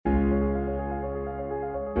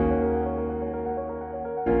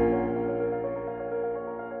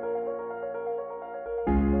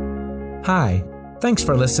Hi, thanks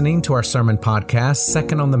for listening to our sermon podcast,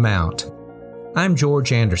 Second on the Mount. I'm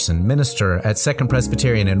George Anderson, minister at Second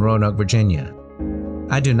Presbyterian in Roanoke, Virginia.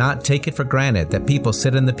 I do not take it for granted that people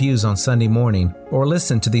sit in the pews on Sunday morning or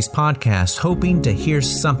listen to these podcasts hoping to hear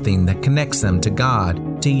something that connects them to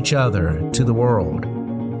God, to each other, to the world.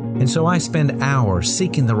 And so I spend hours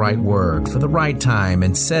seeking the right word for the right time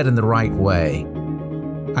and said in the right way.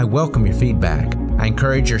 I welcome your feedback. I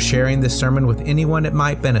encourage your sharing this sermon with anyone it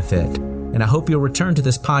might benefit, and I hope you'll return to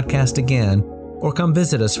this podcast again or come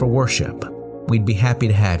visit us for worship. We'd be happy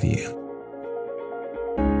to have you.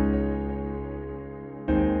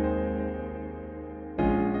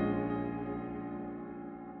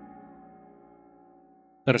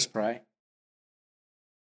 Let us pray.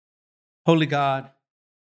 Holy God,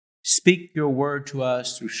 speak your word to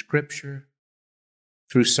us through Scripture,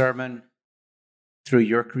 through sermon, through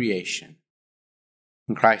your creation.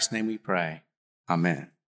 In Christ's name we pray. Amen.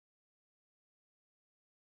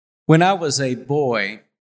 When I was a boy,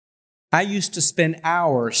 I used to spend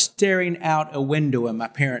hours staring out a window in my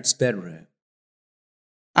parents' bedroom.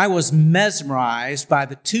 I was mesmerized by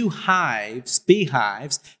the two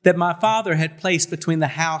beehives, that my father had placed between the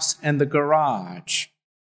house and the garage.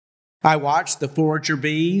 I watched the forager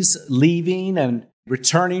bees leaving and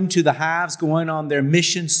returning to the hives, going on their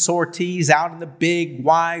mission sorties out in the big,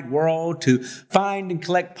 wide world to find and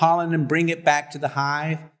collect pollen and bring it back to the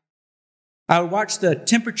hive. I would watch the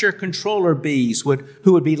temperature controller bees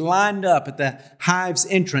who would be lined up at the hive's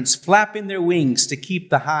entrance, flapping their wings to keep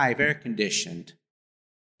the hive air-conditioned.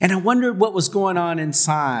 And I wondered what was going on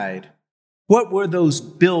inside. What were those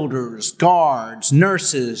builders, guards,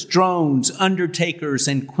 nurses, drones, undertakers,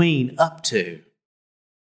 and queen up to?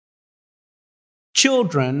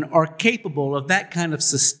 Children are capable of that kind of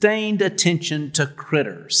sustained attention to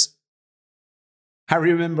critters. I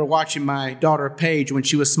remember watching my daughter Paige when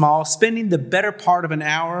she was small, spending the better part of an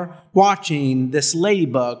hour watching this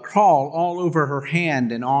ladybug crawl all over her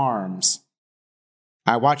hand and arms.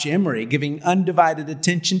 I watch Emery giving undivided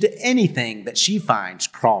attention to anything that she finds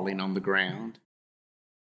crawling on the ground.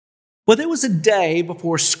 Well, there was a day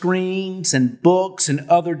before screens and books and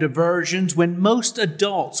other diversions when most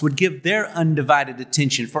adults would give their undivided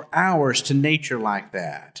attention for hours to nature like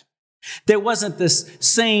that. There wasn't this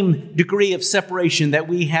same degree of separation that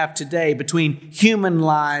we have today between human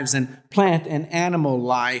lives and plant and animal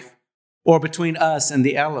life, or between us and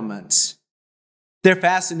the elements. Their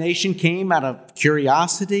fascination came out of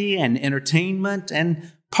curiosity and entertainment,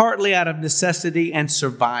 and partly out of necessity and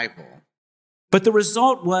survival. But the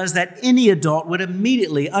result was that any adult would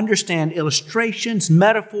immediately understand illustrations,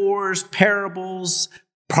 metaphors, parables,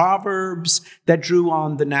 proverbs that drew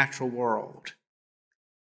on the natural world.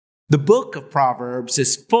 The book of Proverbs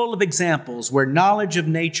is full of examples where knowledge of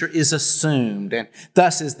nature is assumed, and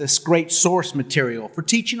thus is this great source material for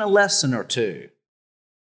teaching a lesson or two.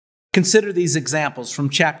 Consider these examples from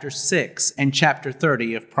chapter 6 and chapter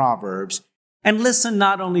 30 of Proverbs, and listen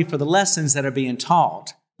not only for the lessons that are being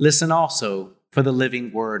taught, listen also for the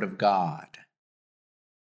living word of God.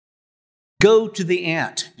 Go to the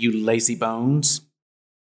ant, you lazy bones.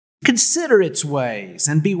 Consider its ways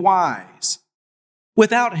and be wise.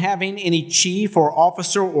 Without having any chief or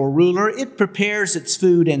officer or ruler, it prepares its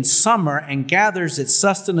food in summer and gathers its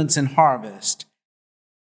sustenance in harvest.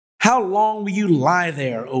 How long will you lie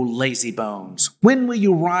there, O lazy bones? When will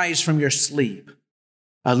you rise from your sleep?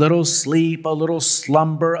 A little sleep, a little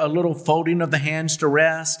slumber, a little folding of the hands to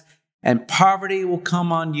rest, and poverty will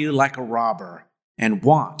come on you like a robber, and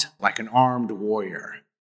want like an armed warrior.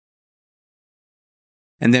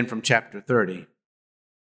 And then from chapter 30.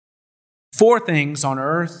 4 things on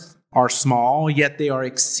earth are small, yet they are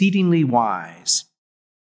exceedingly wise.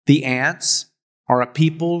 The ants are a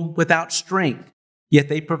people without strength, yet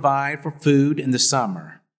they provide for food in the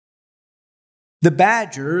summer. The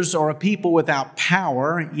badgers are a people without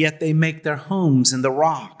power, yet they make their homes in the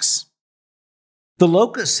rocks. The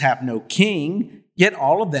locusts have no king, yet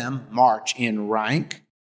all of them march in rank.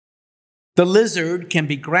 The lizard can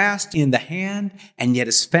be grasped in the hand, and yet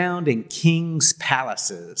is found in kings'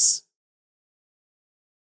 palaces.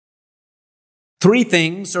 3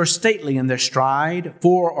 things are stately in their stride,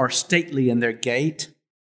 4 are stately in their gait.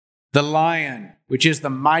 The lion, which is the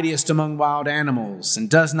mightiest among wild animals, and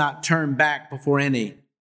does not turn back before any.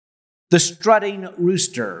 The strutting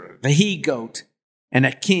rooster, the he-goat, and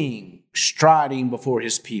a king striding before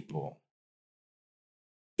his people.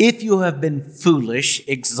 If you have been foolish,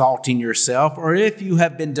 exalting yourself, or if you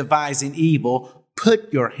have been devising evil,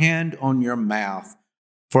 put your hand on your mouth.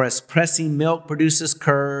 For as pressing milk produces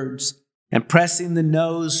curds, and pressing the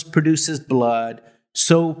nose produces blood,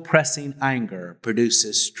 so pressing anger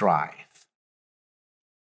produces strife.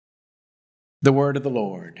 The word of the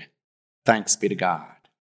Lord. Thanks be to God.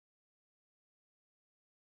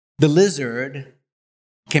 The lizard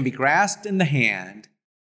can be grasped in the hand,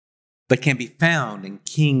 but can be found in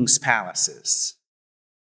kings' palaces.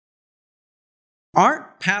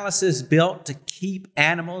 Aren't palaces built to keep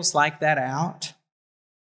animals like that out?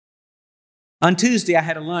 On Tuesday, I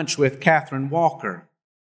had a lunch with Catherine Walker.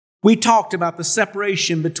 We talked about the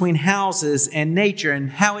separation between houses and nature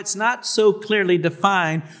and how it's not so clearly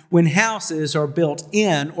defined when houses are built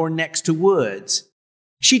in or next to woods.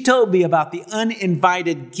 She told me about the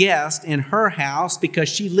uninvited guest in her house because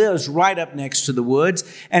she lives right up next to the woods,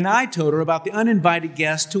 and I told her about the uninvited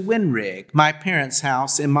guest to Winrig, my parents'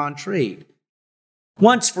 house in Montreat.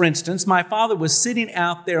 Once, for instance, my father was sitting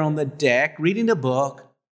out there on the deck reading a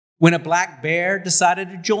book when a black bear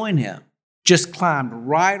decided to join him. Just climbed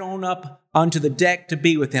right on up onto the deck to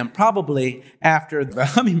be with him, probably after the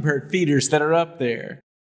hummingbird feeders that are up there.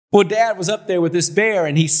 Well, Dad was up there with this bear,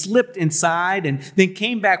 and he slipped inside and then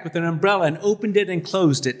came back with an umbrella and opened it and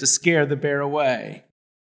closed it to scare the bear away.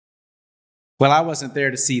 Well, I wasn't there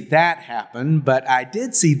to see that happen, but I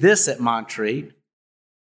did see this at Montreat.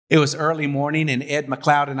 It was early morning, and Ed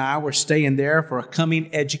McLeod and I were staying there for a coming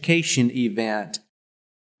education event.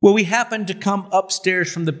 Well, we happened to come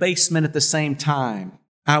upstairs from the basement at the same time.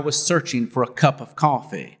 I was searching for a cup of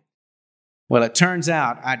coffee. Well, it turns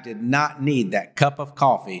out I did not need that cup of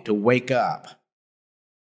coffee to wake up.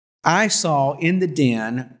 I saw in the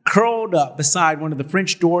den, curled up beside one of the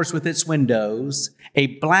French doors with its windows,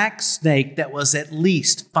 a black snake that was at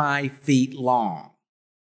least 5 feet long.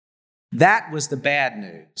 That was the bad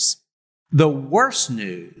news. The worst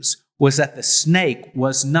news was that the snake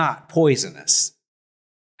was not poisonous.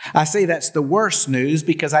 I say that's the worst news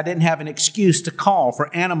because I didn't have an excuse to call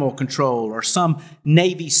for animal control or some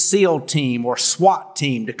Navy SEAL team or SWAT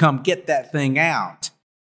team to come get that thing out.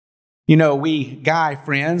 You know, we guy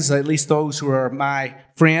friends, at least those who are my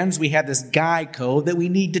friends, we have this guy code that we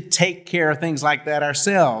need to take care of things like that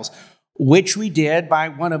ourselves, which we did by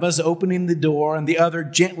one of us opening the door and the other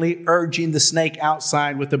gently urging the snake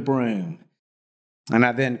outside with a broom. And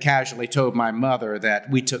I then casually told my mother that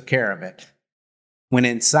we took care of it. When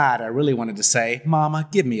inside, I really wanted to say, "Mama,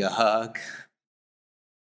 give me a hug."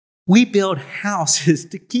 We build houses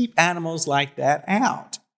to keep animals like that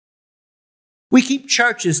out. We keep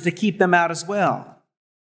churches to keep them out as well.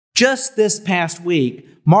 Just this past week,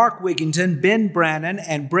 Mark Wigginton, Ben Brannon,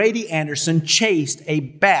 and Brady Anderson chased a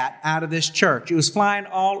bat out of this church. It was flying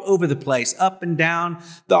all over the place, up and down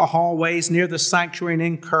the hallways near the sanctuary and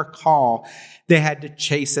in Kirk Hall. They had to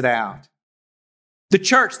chase it out. The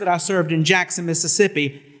church that I served in Jackson,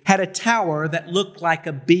 Mississippi, had a tower that looked like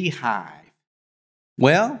a beehive.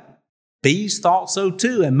 Well, bees thought so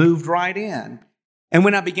too and moved right in. And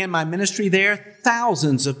when I began my ministry there,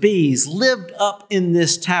 thousands of bees lived up in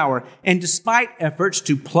this tower. And despite efforts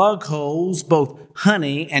to plug holes, both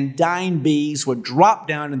honey and dying bees would drop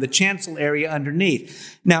down in the chancel area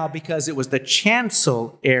underneath. Now, because it was the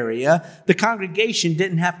chancel area, the congregation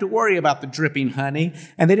didn't have to worry about the dripping honey,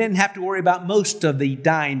 and they didn't have to worry about most of the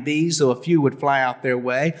dying bees, though a few would fly out their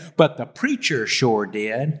way, but the preacher sure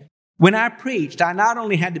did. When I preached, I not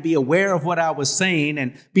only had to be aware of what I was saying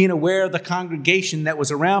and being aware of the congregation that was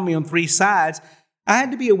around me on 3 sides, I had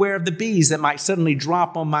to be aware of the bees that might suddenly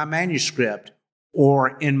drop on my manuscript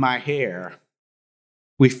or in my hair.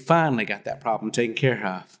 We finally got that problem taken care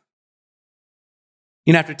of.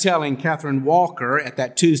 You know, after telling Catherine Walker at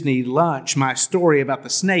that Tuesday lunch my story about the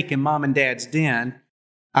snake in Mom and Dad's den,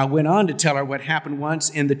 I went on to tell her what happened once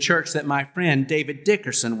in the church that my friend David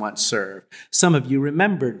Dickerson once served. Some of you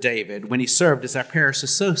remember David when he served as our parish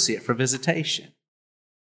associate for visitation.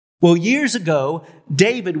 Well, years ago,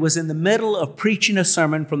 David was in the middle of preaching a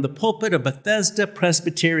sermon from the pulpit of Bethesda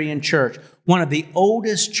Presbyterian Church, one of the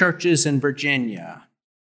oldest churches in Virginia.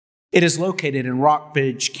 It is located in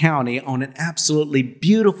Rockbridge County on an absolutely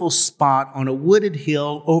beautiful spot on a wooded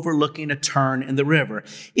hill overlooking a turn in the river.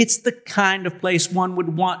 It's the kind of place one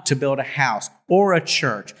would want to build a house or a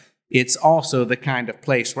church. It's also the kind of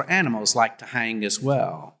place where animals like to hang as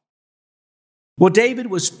well. Well, David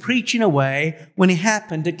was preaching away when he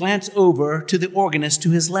happened to glance over to the organist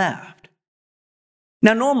to his left.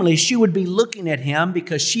 Now, normally she would be looking at him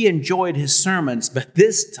because she enjoyed his sermons, but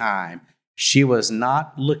this time, she was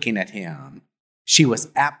not looking at him. She was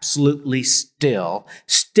absolutely still,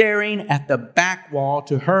 staring at the back wall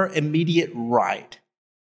to her immediate right.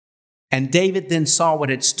 And David then saw what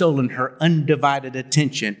had stolen her undivided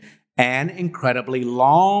attention. An incredibly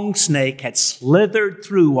long snake had slithered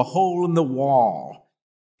through a hole in the wall.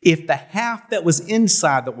 If the half that was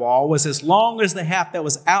inside the wall was as long as the half that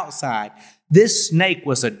was outside, This snake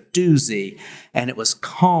was a doozy, and it was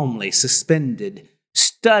calmly suspended,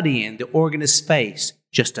 studying the organist's face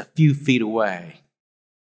just a few feet away.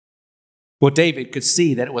 Well, David could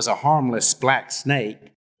see that it was a harmless black snake.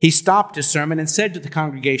 He stopped his sermon and said to the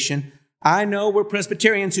congregation, "I know we're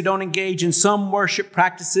Presbyterians who don't engage in some worship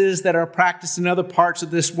practices that are practiced in other parts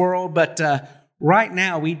of this world, but right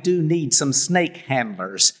now we do need some snake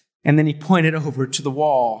handlers." And then he pointed over to the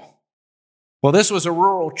wall. Well, this was a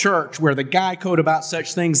rural church where the guy code about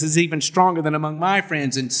such things is even stronger than among my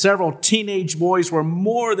friends, and several teenage boys were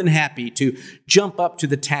more than happy to jump up to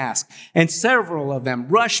the task. And several of them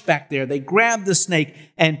rushed back there. They grabbed the snake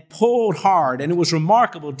and pulled hard, and it was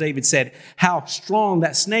remarkable, David said, how strong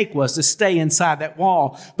that snake was to stay inside that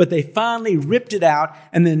wall. But they finally ripped it out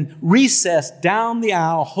and then recessed down the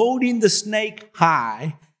aisle, holding the snake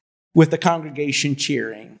high, with the congregation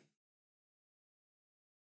cheering.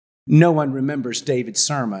 No one remembers David's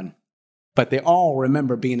sermon, but they all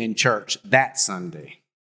remember being in church that Sunday.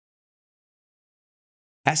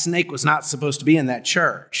 That snake was not supposed to be in that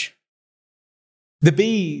church. The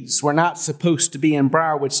bees were not supposed to be in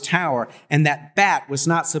Briarwood's tower, and that bat was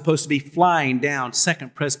not supposed to be flying down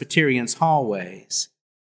Second Presbyterian's hallways.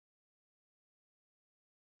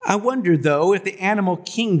 I wonder, though, if the animal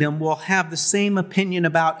kingdom will have the same opinion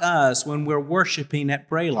about us when we're worshiping at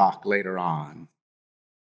Braylock later on.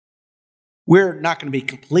 We're not going to be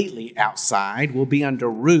completely outside. We'll be under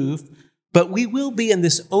roof, but we will be in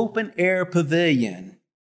this open-air pavilion.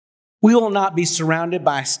 We will not be surrounded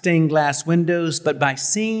by stained glass windows, but by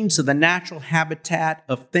scenes of the natural habitat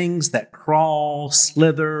of things that crawl,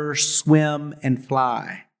 slither, swim, and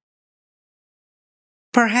fly.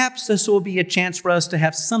 Perhaps this will be a chance for us to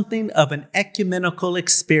have something of an ecumenical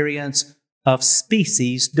experience of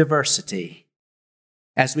species diversity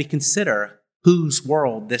as we consider whose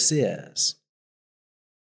world this is.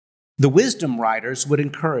 The wisdom writers would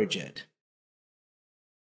encourage it.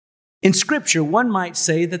 In Scripture, one might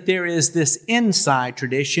say that there is this inside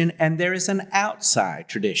tradition and there is an outside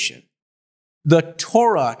tradition. The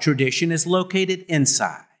Torah tradition is located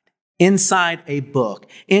inside a book,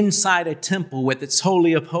 inside a temple with its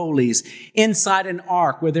Holy of Holies, inside an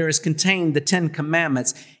ark where there is contained the Ten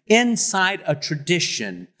Commandments, inside a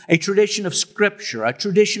tradition of Scripture, a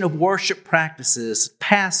tradition of worship practices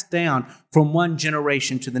passed down from one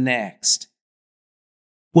generation to the next.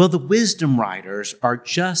 Well, the wisdom writers are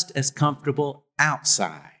just as comfortable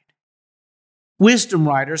outside. Wisdom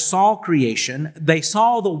writers saw creation, they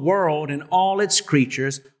saw the world and all its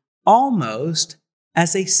creatures almost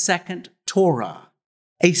as a second Torah,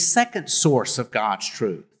 a second source of God's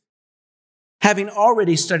truth. Having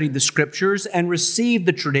already studied the Scriptures and received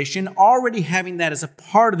the tradition, already having that as a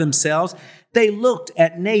part of themselves, they looked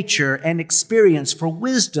at nature and experience for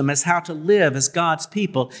wisdom as how to live as God's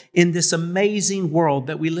people in this amazing world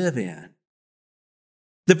that we live in.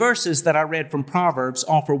 The verses that I read from Proverbs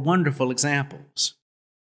offer wonderful examples.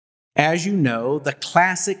 As you know, the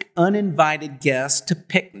classic uninvited guests to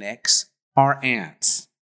picnics are ants.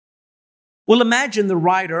 Well, imagine the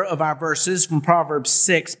writer of our verses from Proverbs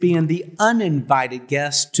 6 being the uninvited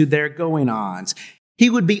guest to their going-ons. He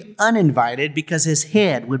would be uninvited because his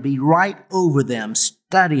head would be right over them,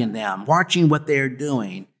 studying them, watching what they're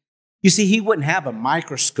doing. You see, he wouldn't have a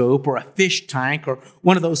microscope or a fish tank or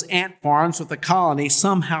one of those ant farms with a colony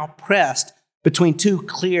somehow pressed between two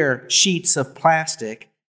clear sheets of plastic.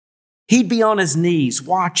 He'd be on his knees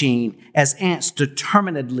watching as ants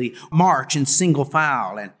determinedly march in single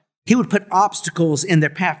file, and he would put obstacles in their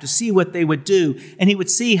path to see what they would do, and he would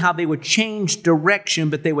see how they would change direction,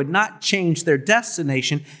 but they would not change their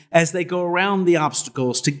destination as they go around the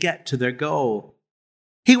obstacles to get to their goal.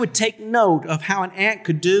 He would take note of how an ant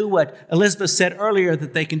could do what Elizabeth said earlier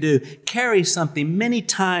that they can do, carry something many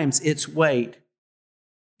times its weight.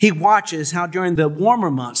 He watches how during the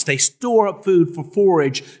warmer months they store up food for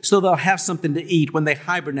forage so they'll have something to eat when they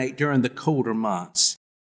hibernate during the colder months.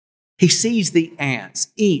 He sees the ants,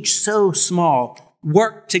 each so small,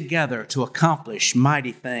 work together to accomplish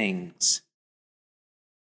mighty things.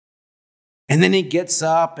 And then he gets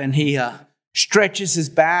up and he stretches his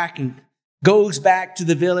back and goes back to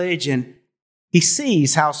the village, and he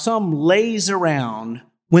sees how some lays around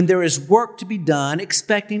when there is work to be done,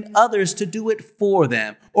 expecting others to do it for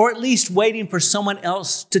them, or at least waiting for someone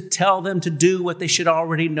else to tell them to do what they should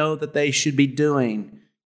already know that they should be doing.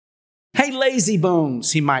 Hey, lazy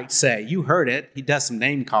bones, he might say. You heard it. He does some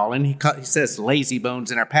name calling. He says lazy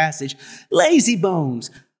bones in our passage. Lazy bones,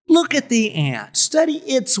 look at the ant. Study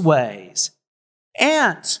its ways.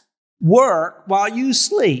 Ants work while you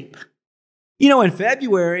sleep. In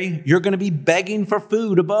February, you're going to be begging for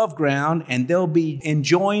food above ground, and they'll be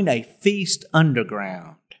enjoying a feast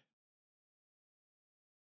underground.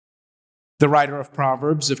 The writer of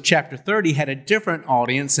Proverbs of chapter 30 had a different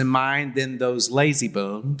audience in mind than those lazy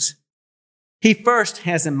bones. He first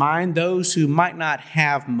has in mind those who might not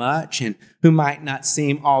have much and who might not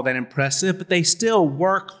seem all that impressive, but they still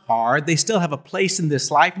work hard. They still have a place in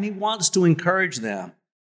this life, and he wants to encourage them.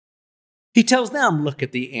 He tells them, look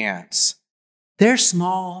at the ants. They're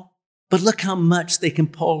small, but look how much they can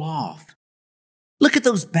pull off. Look at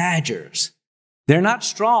those badgers. They're not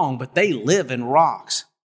strong, but they live in rocks.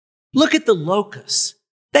 Look at the locusts.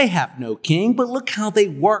 They have no king, but look how they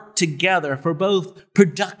work together for both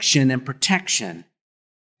production and protection.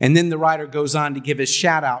 And then the writer goes on to give his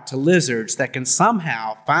shout out to lizards that can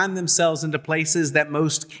somehow find themselves into places that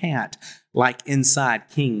most can't, like inside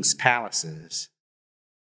kings' palaces.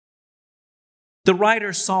 The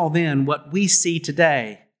writer saw then what we see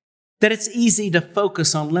today, that it's easy to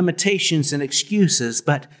focus on limitations and excuses,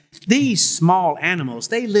 but these small animals,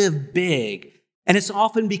 they live big, and it's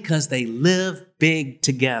often because they live big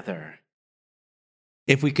together.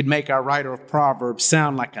 If we could make our writer of Proverbs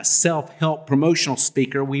sound like a self-help promotional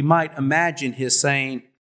speaker, we might imagine his saying,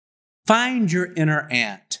 find your inner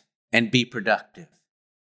ant and be productive.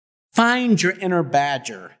 Find your inner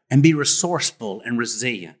badger and be resourceful and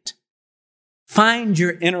resilient. Find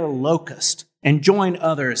your inner locust and join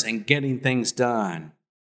others in getting things done.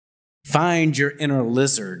 Find your inner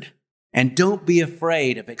lizard and don't be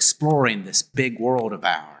afraid of exploring this big world of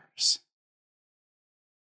ours.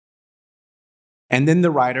 And then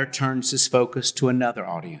the writer turns his focus to another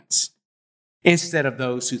audience. Instead of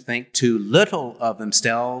those who think too little of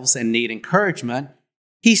themselves and need encouragement,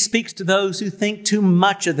 he speaks to those who think too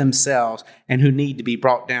much of themselves and who need to be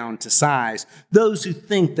brought down to size. Those who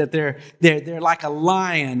think that they're like a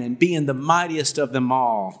lion and being the mightiest of them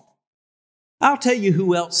all. I'll tell you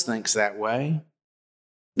who else thinks that way.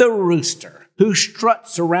 The rooster, who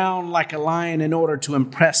struts around like a lion in order to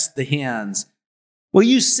impress the hens. Well,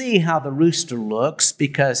 you see how the rooster looks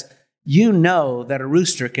because you know that a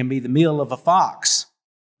rooster can be the meal of a fox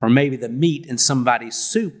or maybe the meat in somebody's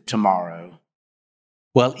soup tomorrow.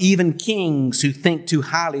 Well, even kings who think too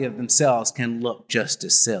highly of themselves can look just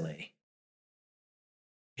as silly.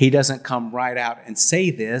 He doesn't come right out and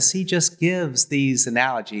say this. He just gives these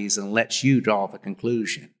analogies and lets you draw the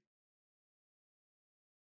conclusion.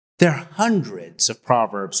 There are hundreds of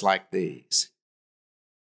proverbs like these.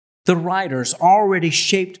 The writers, already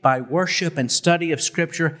shaped by worship and study of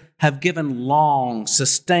Scripture, have given long,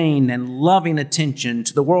 sustained, and loving attention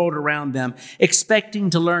to the world around them,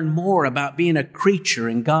 expecting to learn more about being a creature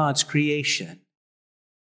in God's creation.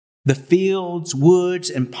 The fields,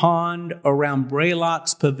 woods, and pond around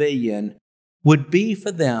Braylock's pavilion would be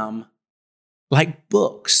for them like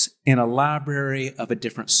books in a library of a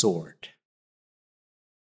different sort.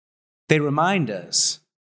 They remind us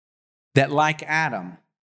that, like Adam,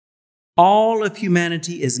 all of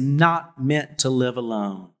humanity is not meant to live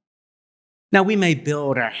alone. Now, we may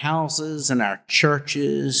build our houses and our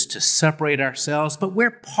churches to separate ourselves, but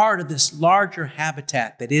we're part of this larger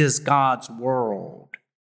habitat that is God's world.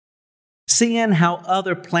 Seeing how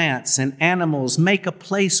other plants and animals make a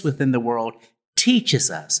place within the world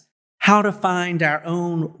teaches us how to find our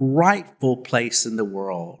own rightful place in the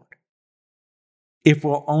world, if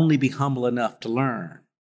we'll only be humble enough to learn.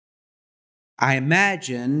 I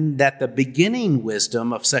imagine that the beginning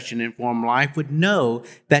wisdom of such an informed life would know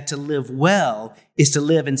that to live well is to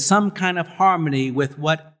live in some kind of harmony with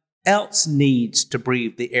what else needs to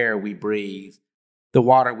breathe the air we breathe, the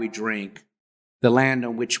water we drink, the land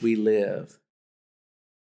on which we live.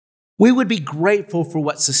 We would be grateful for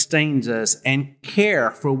what sustains us and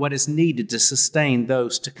care for what is needed to sustain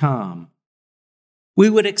those to come. We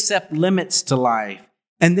would accept limits to life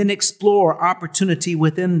and then explore opportunity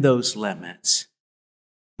within those limits.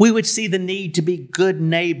 We would see the need to be good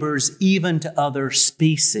neighbors even to other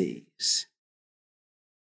species.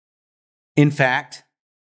 In fact,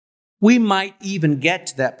 we might even get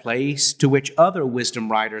to that place to which other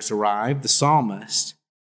wisdom writers arrived, the psalmist.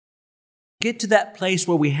 Get to that place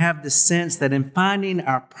where we have the sense that in finding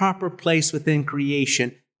our proper place within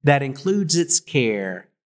creation that includes its care,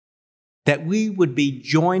 that we would be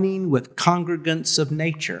joining with congregants of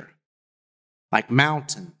nature, like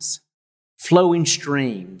mountains, flowing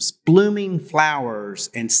streams, blooming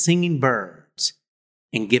flowers, and singing birds,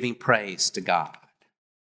 and giving praise to God.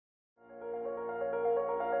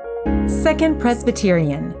 Second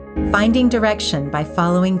Presbyterian, finding direction by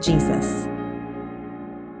following Jesus.